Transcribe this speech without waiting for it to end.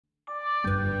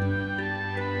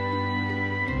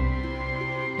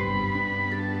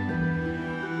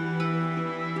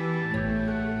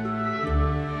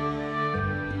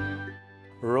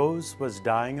Rose was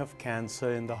dying of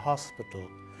cancer in the hospital.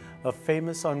 A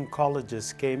famous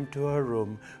oncologist came to her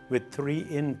room with 3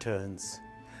 interns.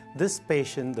 This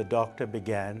patient the doctor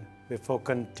began before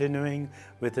continuing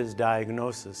with his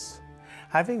diagnosis.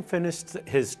 Having finished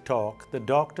his talk, the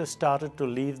doctor started to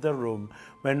leave the room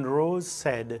when Rose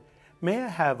said, "May I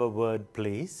have a word,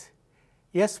 please?"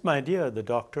 "Yes, my dear," the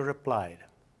doctor replied.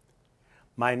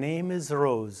 "My name is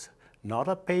Rose, not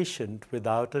a patient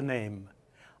without a name.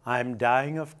 I am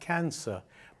dying of cancer,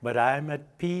 but I am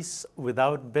at peace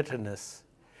without bitterness.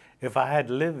 If I had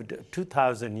lived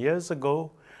 2,000 years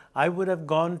ago, I would have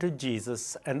gone to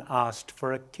Jesus and asked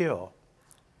for a cure.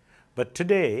 But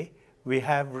today, we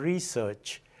have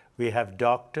research, we have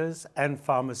doctors and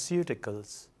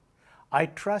pharmaceuticals. I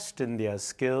trust in their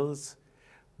skills,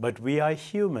 but we are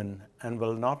human and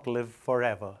will not live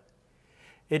forever.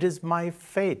 It is my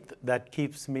faith that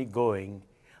keeps me going.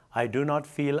 I do not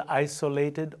feel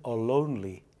isolated or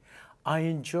lonely. I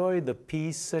enjoy the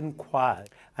peace and quiet,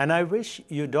 and I wish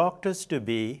you doctors to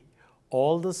be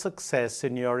all the success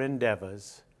in your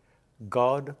endeavors.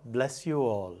 God bless you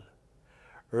all."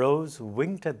 Rose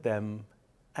winked at them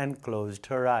and closed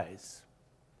her eyes.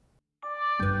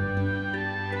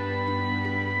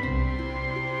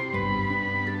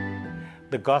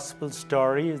 The gospel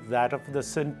story is that of the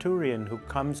centurion who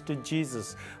comes to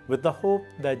Jesus with the hope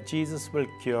that Jesus will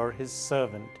cure his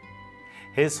servant.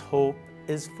 His hope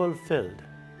is fulfilled.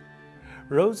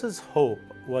 Rose's hope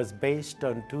was based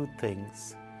on 2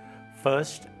 things.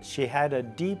 First, she had a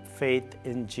deep faith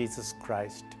in Jesus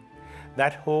Christ.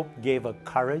 That hope gave her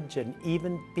courage and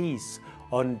even peace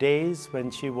on days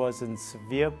when she was in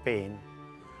severe pain,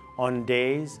 on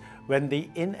days when the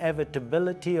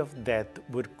inevitability of death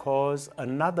would cause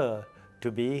another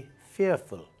to be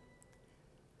fearful.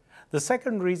 The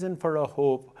second reason for her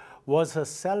hope was her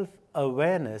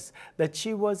self-awareness that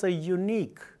she was a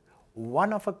unique,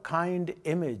 one-of-a-kind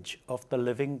image of the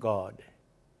living God.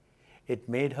 It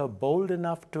made her bold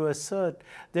enough to assert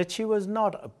that she was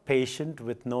not a patient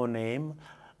with no name,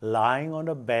 lying on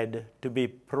a bed to be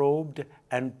probed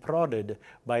and prodded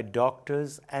by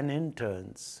doctors and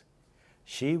interns.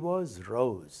 She was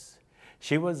Rose.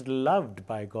 She was loved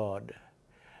by God.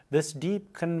 This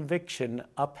deep conviction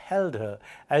upheld her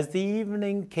as the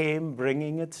evening came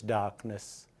bringing its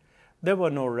darkness. There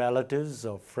were no relatives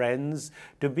or friends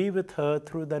to be with her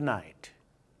through the night.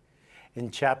 In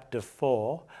chapter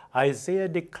 4, Isaiah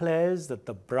declares that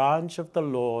the branch of the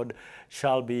Lord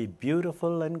shall be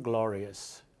beautiful and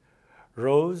glorious.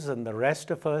 Rose and the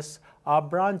rest of us are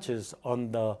branches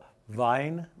on the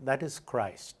vine that is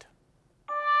Christ.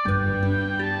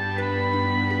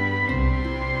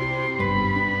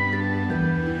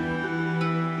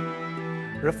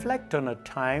 Reflect on a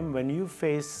time when you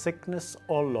faced sickness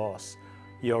or loss,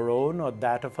 your own or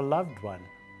that of a loved one.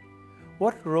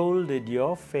 What role did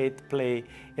your faith play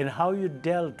in how you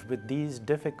dealt with these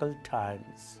difficult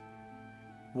times?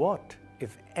 What,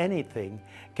 if anything,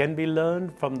 can be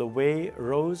learned from the way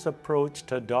Rose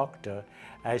approached her doctor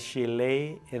as she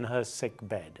lay in her sick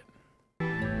bed?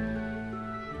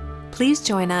 Please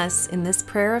join us in this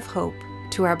prayer of hope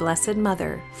to our Blessed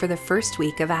Mother for the first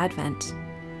week of Advent.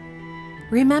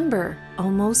 Remember, O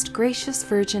most gracious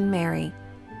Virgin Mary,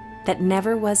 that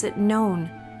never was it known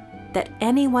that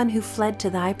anyone who fled to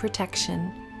thy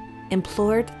protection,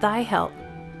 implored thy help,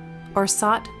 or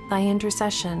sought thy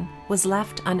intercession was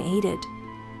left unaided.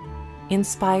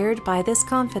 Inspired by this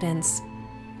confidence,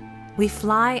 we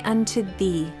fly unto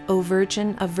thee, O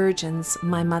Virgin of Virgins,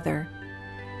 my Mother.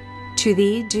 To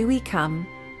thee do we come,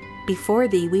 before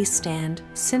thee we stand,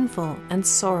 sinful and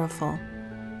sorrowful.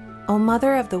 O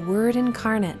Mother of the Word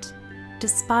incarnate,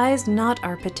 despise not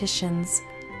our petitions,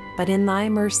 but in thy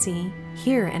mercy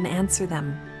hear and answer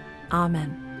them. Amen.